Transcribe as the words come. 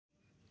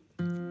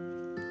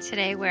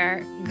Today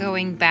we're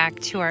going back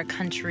to our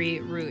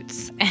country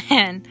roots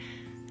and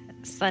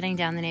sledding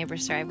down the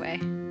neighbor's driveway.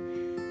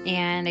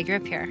 And I grew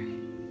up here,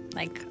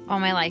 like all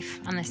my life,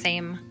 on the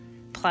same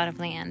plot of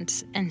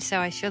land. And so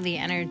I feel the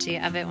energy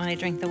of it when I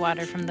drink the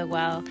water from the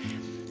well.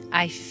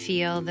 I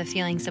feel the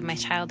feelings of my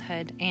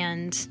childhood.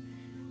 And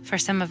for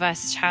some of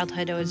us,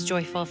 childhood was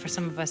joyful. For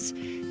some of us,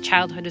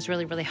 childhood was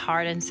really, really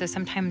hard. And so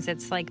sometimes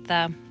it's like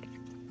the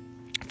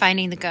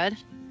finding the good,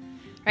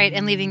 right?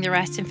 And leaving the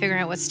rest and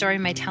figuring out what story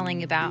am I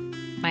telling about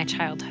my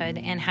childhood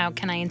and how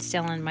can I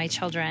instill in my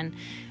children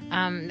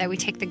that we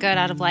take the good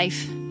out of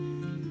life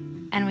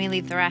and we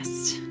leave the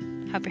rest.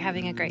 Hope you're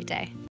having a great day.